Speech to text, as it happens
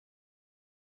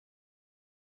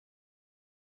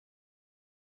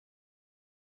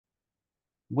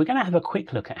we're going to have a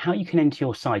quick look at how you can enter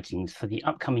your sightings for the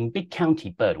upcoming Big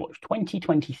County Birdwatch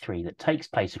 2023 that takes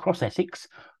place across Essex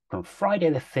from Friday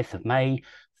the 5th of May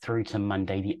through to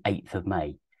Monday the 8th of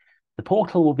May. The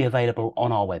portal will be available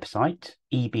on our website,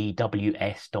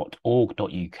 ebws.org.uk,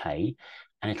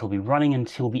 and it'll be running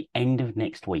until the end of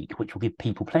next week, which will give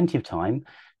people plenty of time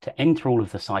to enter all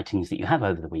of the sightings that you have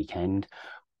over the weekend.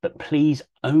 But please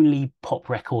only pop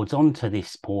records onto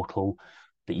this portal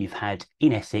that you've had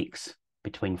in Essex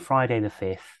between Friday the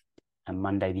 5th and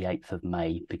Monday the 8th of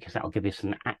May, because that'll give us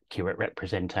an accurate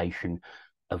representation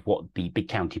of what the Big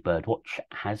County Birdwatch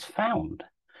has found.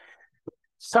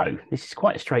 So this is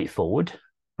quite straightforward.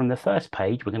 From the first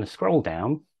page, we're going to scroll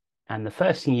down, and the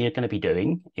first thing you're going to be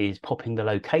doing is popping the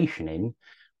location in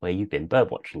where you've been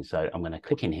birdwatching. So I'm going to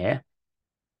click in here,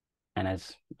 and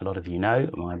as a lot of you know,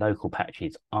 my local patch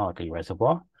is Ardley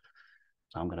Reservoir.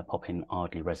 So I'm going to pop in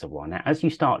Ardley Reservoir. Now, as you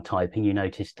start typing, you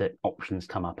notice that options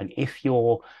come up, and if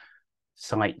your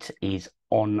site is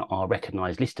on our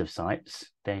recognised list of sites,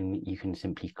 then you can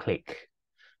simply click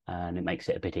and it makes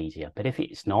it a bit easier. But if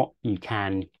it's not, you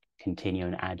can continue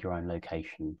and add your own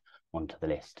location onto the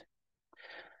list.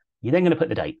 You're then going to put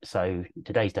the date. So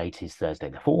today's date is Thursday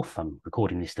the 4th. I'm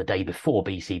recording this the day before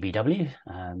BCBW.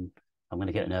 I'm going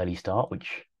to get an early start,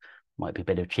 which might be a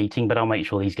bit of cheating, but I'll make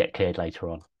sure these get cleared later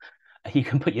on. You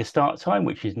can put your start time,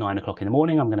 which is 9 o'clock in the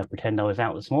morning. I'm going to pretend I was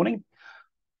out this morning.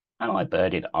 And I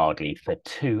birded Ardley for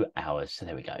 2 hours. So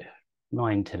there we go,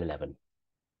 9 till 11.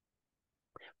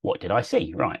 What did I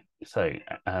see? Right. So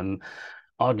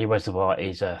Ardley Reservoir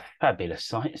is a fabulous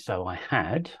site. So I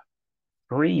had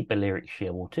 3 Balearic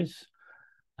shearwaters,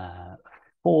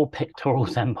 4 pectoral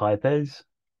sandpipers,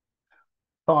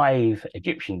 5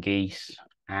 Egyptian geese,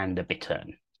 and a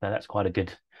bittern. So that's quite a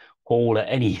good haul at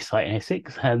any site in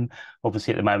Essex.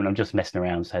 Obviously, at the moment, I'm just messing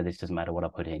around, so this doesn't matter what I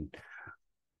put in.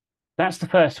 That's the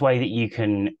first way that you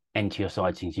can enter your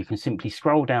sightings. You can simply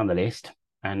scroll down the list,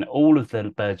 and all of the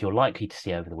birds you're likely to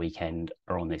see over the weekend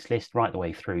are on this list, right the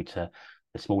way through to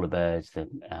the smaller birds, the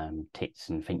tits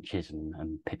and finches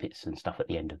and pipits and stuff at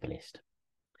the end of the list.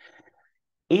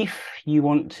 If you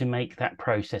want to make that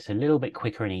process a little bit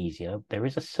quicker and easier, there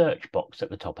is a search box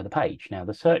at the top of the page. Now,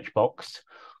 the search box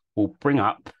will bring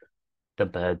up the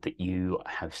bird that you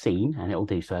have seen, and it will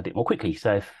do so a bit more quickly.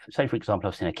 So if, say, for example,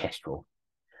 I've seen a kestrel.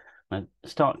 I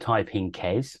start typing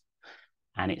Kes,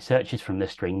 and it searches from the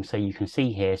string. So you can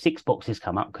see here 6 boxes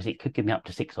come up because it could give me up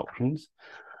to 6 options.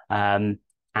 And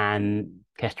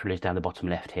kestrel is down the bottom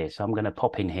left here. So I'm going to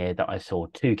pop in here that I saw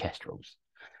 2 kestrels.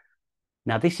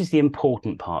 Now, this is the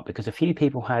important part because a few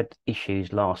people had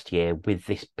issues last year with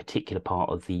this particular part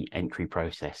of the entry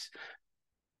process.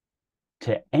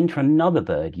 To enter another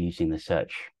bird using the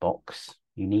search box,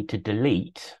 you need to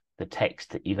delete the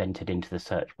text that you've entered into the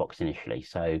search box initially.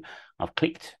 So I've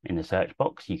clicked in the search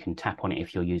box. You can tap on it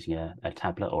if you're using a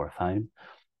tablet or a phone.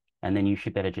 And then you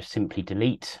should better just simply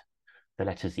delete the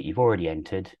letters that you've already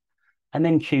entered and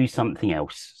then choose something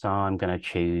else. So I'm going to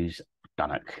choose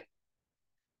Dunnock.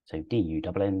 So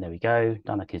D-U-N-N, there we go.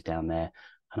 Dunnock is down there.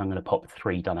 And I'm going to pop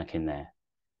 3 Dunnock in there.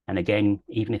 And again,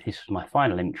 even if this was my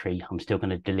final entry, I'm still going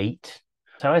to delete.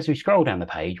 So as we scroll down the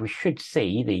page, we should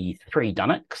see the 3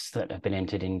 Dunnocks that have been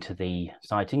entered into the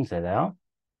sightings. There they are.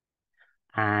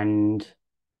 And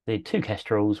the 2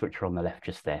 kestrels, which are on the left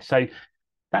just there. So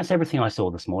that's everything I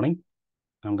saw this morning.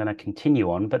 I'm going to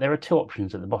continue on, but there are 2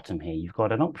 options at the bottom here. You've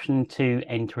got an option to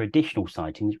enter additional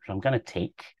sightings, which I'm going to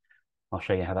tick. I'll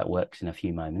show you how that works in a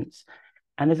few moments.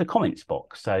 And there's a comments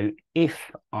box. So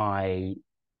if I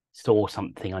saw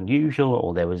something unusual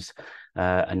or there was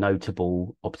a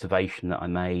notable observation that I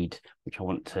made, which I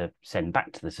want to send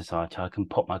back to the society, I can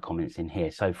pop my comments in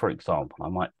here. So, for example, I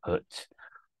might put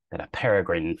that a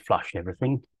peregrine flushed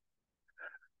everything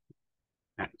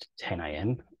at 10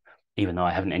 a.m., even though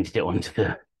I haven't entered it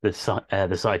onto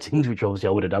the sightings, which obviously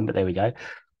I would have done, but there we go.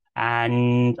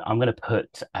 And I'm going to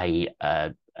put a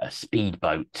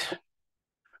speedboat,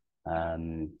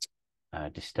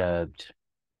 disturbed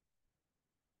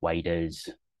waders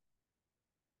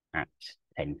at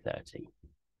 10:30.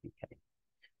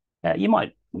 Okay. You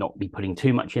might not be putting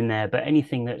too much in there, but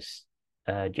anything that's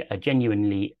a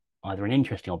genuinely either an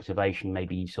interesting observation,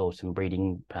 maybe you saw some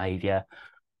breeding behaviour,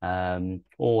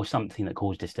 or something that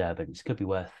caused disturbance, could be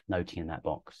worth noting in that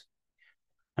box.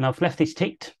 And I've left this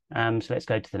ticked, so let's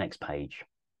go to the next page.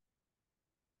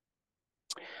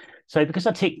 So because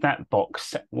I ticked that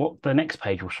box, what the next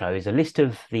page will show is a list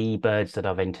of the birds that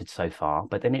I've entered so far,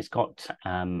 but then it's got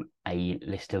a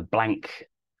list of blank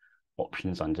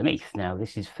options underneath. Now,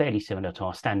 this is fairly similar to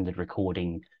our standard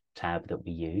recording tab that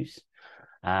we use.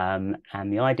 And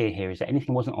the idea here is that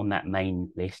anything wasn't on that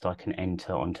main list, I can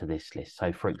enter onto this list.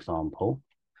 So for example,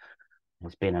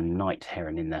 there's been a night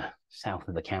heron in the south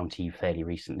of the county fairly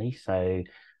recently. So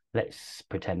let's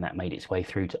pretend that made its way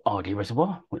through to Ardley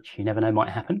Reservoir, which you never know might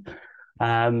happen. So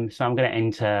I'm going to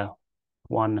enter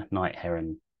one night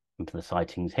heron into the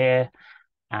sightings here.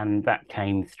 And that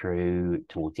came through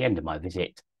towards the end of my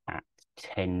visit at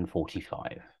 10:45.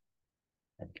 There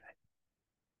we go.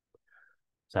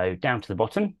 So down to the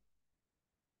bottom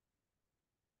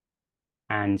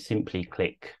and simply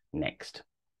click next.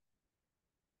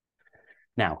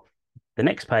 Now, the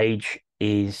next page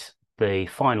is the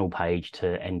final page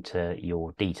to enter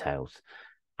your details.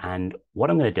 And what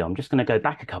I'm going to do, I'm just going to go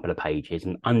back a couple of pages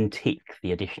and untick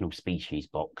the additional species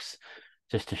box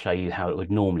just to show you how it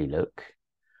would normally look.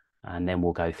 And then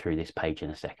we'll go through this page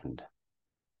in a second.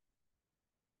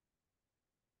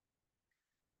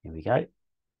 Here we go.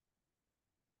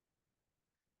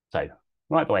 So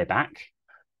right the way back,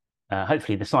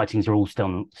 hopefully the sightings are all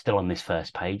still on this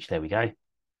first page. There we go.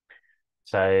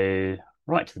 So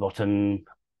right to the bottom,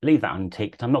 leave that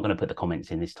unticked. I'm not going to put the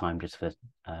comments in this time just for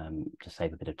to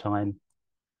save a bit of time.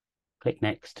 Click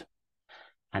next.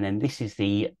 And then this is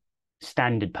the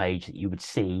standard page that you would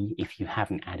see if you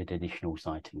haven't added additional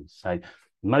sightings. So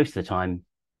most of the time,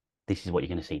 this is what you're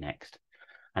going to see next.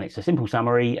 And it's a simple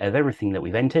summary of everything that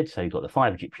we've entered. So you've got the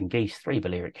 5 Egyptian geese, 3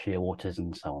 Balearic shearwaters,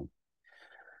 and so on.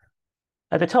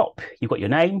 At the top, you've got your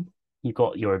name, you've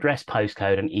got your address,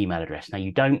 postcode, and email address. Now,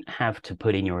 you don't have to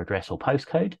put in your address or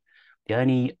postcode. The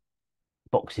only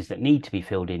boxes that need to be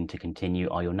filled in to continue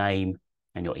are your name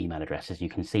and your email address, as you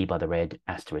can see by the red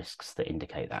asterisks that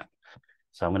indicate that.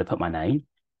 So I'm going to put my name.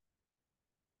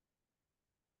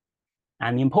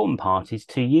 And the important part is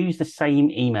to use the same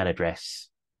email address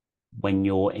when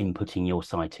you're inputting your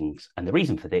sightings. And the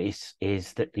reason for this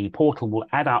is that the portal will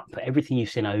add up everything you've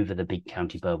seen over the Big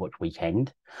County Birdwatch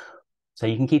weekend. So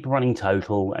you can keep a running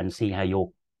total and see how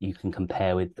you can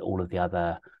compare with all of the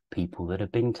other people that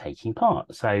have been taking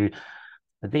part. So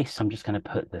for this, I'm just going to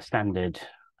put the standard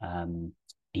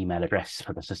email address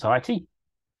for the society.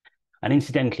 And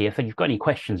incidentally, if you've got any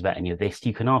questions about any of this,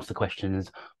 you can ask the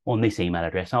questions on this email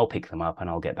address. I'll pick them up and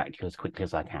I'll get back to you as quickly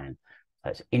as I can.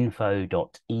 That's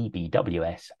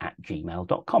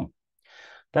info.ebws@gmail.com.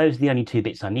 Those are the only 2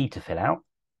 bits I need to fill out.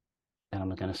 And I'm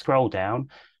going to scroll down.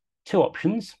 2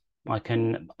 options. I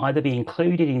can either be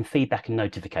included in feedback and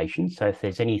notifications. So if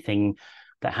there's anything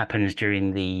that happens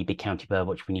during the Big County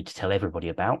Birdwatch we need to tell everybody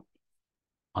about,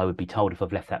 I would be told if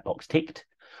I've left that box ticked.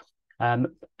 And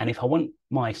if I want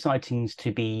my sightings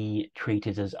to be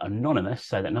treated as anonymous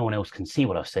so that no one else can see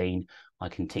what I've seen, I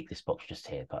can tick this box just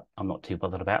here, but I'm not too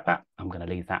bothered about that. I'm going to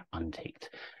leave that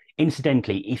unticked.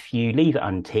 Incidentally, if you leave it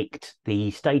unticked, the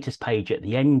status page at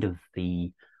the end of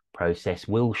the process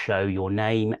will show your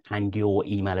name and your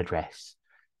email address.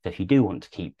 So if you do want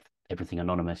to keep everything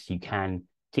anonymous, you can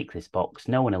tick this box.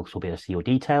 No one else will be able to see your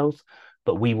details,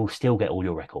 but we will still get all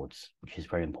your records, which is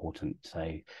very important.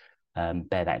 So please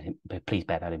bear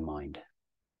that in mind.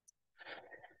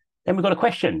 Then we've got a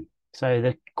question. So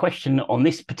the question on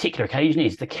this particular occasion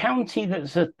is the county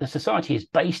that the society is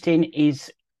based in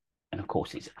is, and of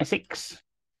course it's Essex.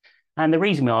 And the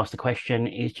reason we asked the question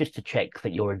is just to check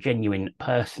that you're a genuine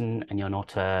person and you're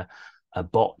not a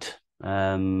bot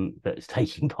that's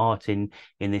taking part in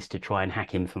this to try and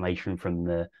hack information from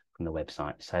the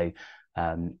website. So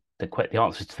the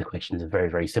answers to the questions are very,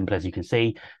 very simple, as you can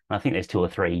see. And I think there's 2 or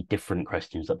 3 different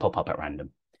questions that pop up at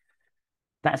random.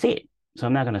 That's it. So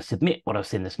I'm now going to submit what I've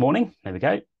seen this morning. There we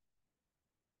go.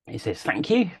 It says thank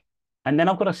you. And then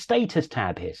I've got a status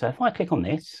tab here. So if I click on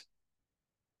this,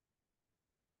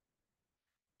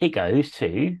 it goes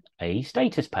to a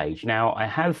status page. Now, I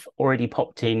have already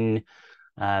popped in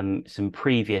some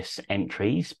previous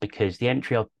entries because the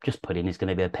entry I've just put in is going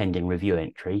to be a pending review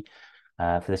entry.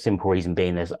 For the simple reason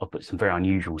being, I've put some very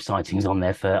unusual sightings on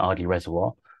there for Ardley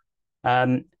Reservoir.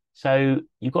 So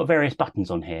you've got various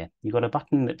buttons on here. You've got a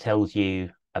button that tells you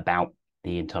about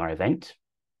the entire event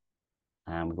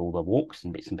with all the walks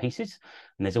and bits and pieces.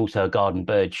 And there's also a garden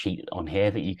bird sheet on here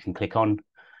that you can click on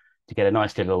to get a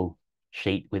nice little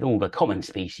sheet with all the common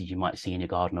species you might see in your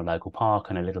garden or local park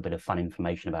and a little bit of fun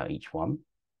information about each one.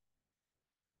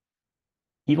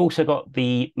 You've also got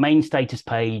the main status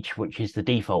page, which is the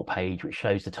default page, which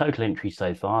shows the total entries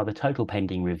so far, the total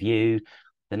pending review,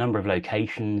 the number of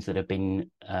locations that have been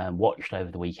watched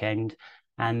over the weekend,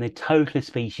 and the total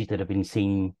species that have been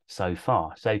seen so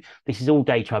far. So this is all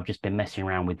data I've just been messing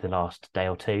around with the last day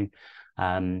or 2.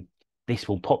 This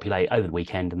will populate over the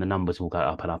weekend and the numbers will go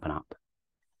up and up and up.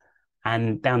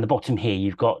 And down the bottom here,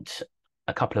 you've got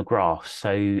a couple of graphs.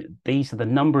 So these are the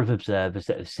number of observers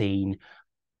that have seen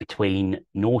between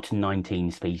 0 and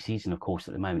 19 species. And of course,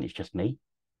 at the moment, it's just me.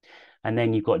 And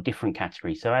then you've got different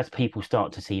categories. So as people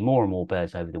start to see more and more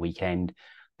birds over the weekend,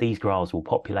 these graphs will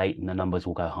populate and the numbers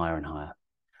will go higher and higher.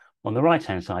 On the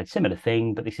right-hand side, similar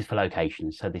thing, but this is for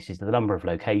locations. So this is the number of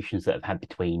locations that have had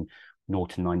between 0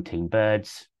 and 19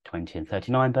 birds, 20 and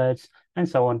 39 birds, and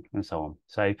so on and so on.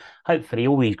 So hopefully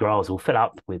all these graphs will fill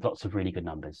up with lots of really good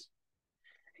numbers.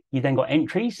 You then got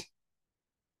entries,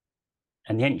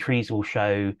 and the entries will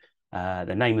show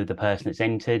the name of the person that's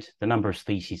entered, the number of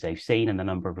species they've seen, and the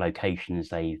number of locations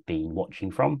they've been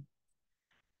watching from.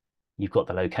 You've got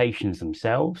the locations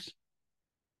themselves.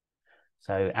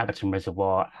 So Abberton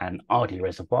Reservoir and Ardley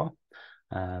Reservoir.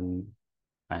 And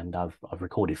I've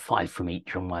recorded 5 from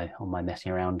each on my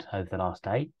messing around over the last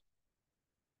day.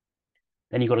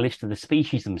 Then you've got a list of the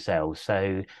species themselves.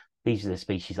 So these are the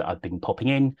species that I've been popping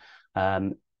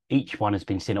in. Each one has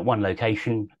been seen at one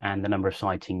location, and the number of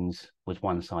sightings was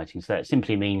 1 sighting. So that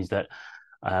simply means that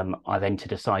I've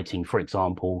entered a sighting, for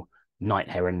example, night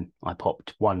heron. I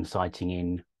popped 1 sighting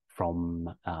in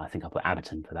from, I think I put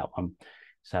Abberton for that one.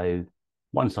 So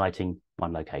 1 sighting,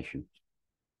 1 location.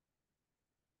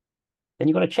 Then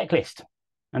you've got a checklist.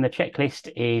 And the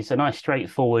checklist is a nice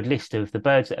straightforward list of the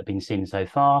birds that have been seen so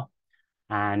far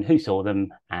and who saw them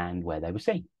and where they were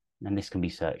seen. And this can be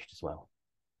searched as well.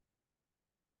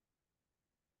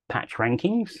 Patch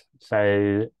rankings.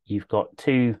 So you've got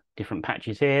 2 different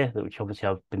patches here, which obviously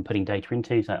I've been putting data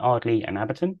into. So Ardley and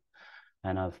Abberton.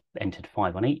 And I've entered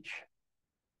 5 on each.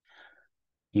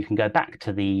 You can go back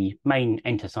to the main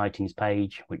enter sightings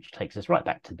page, which takes us right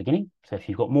back to the beginning. So if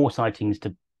you've got more sightings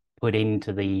to put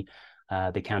into the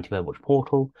County Birdwatch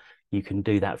portal, you can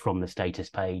do that from the status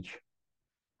page.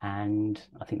 And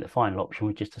I think the final option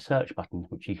was just a search button,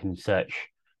 which you can search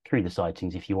through the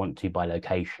sightings if you want to by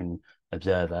location,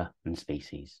 observer, and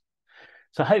species.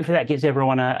 So hopefully that gives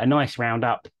everyone a nice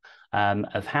roundup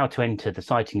of how to enter the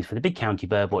sightings for the Big County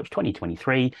Birdwatch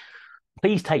 2023.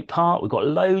 Please take part. We've got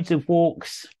loads of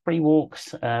walks, free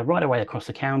walks, right away across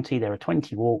the county. There are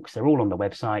 20 walks. They're all on the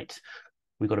website.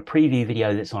 We've got a preview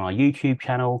video that's on our YouTube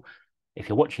channel. If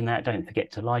you're watching that, don't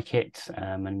forget to like it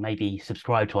and maybe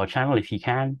subscribe to our channel if you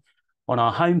can. On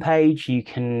our homepage, you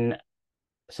can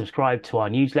subscribe to our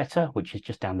newsletter, which is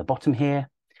just down the bottom here.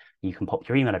 You can pop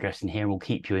your email address in here and we'll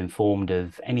keep you informed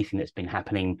of anything that's been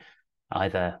happening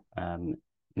either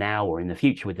now or in the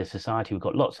future with the Society. We've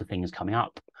got lots of things coming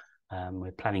up.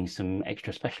 We're planning some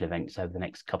extra special events over the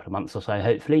next couple of months or so,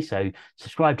 hopefully. So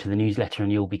subscribe to the newsletter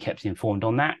and you'll be kept informed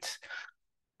on that.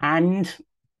 And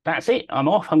that's it. I'm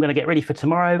off. I'm going to get ready for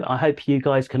tomorrow. I hope you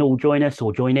guys can all join us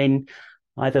or join in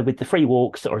either with the free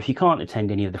walks, or if you can't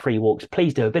attend any of the free walks,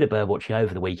 please do a bit of bird watching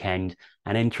over the weekend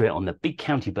and enter it on the Big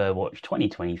County Birdwatch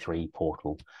 2023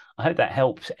 portal. I hope that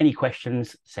helps. Any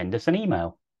questions, send us an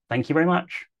email. Thank you very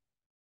much.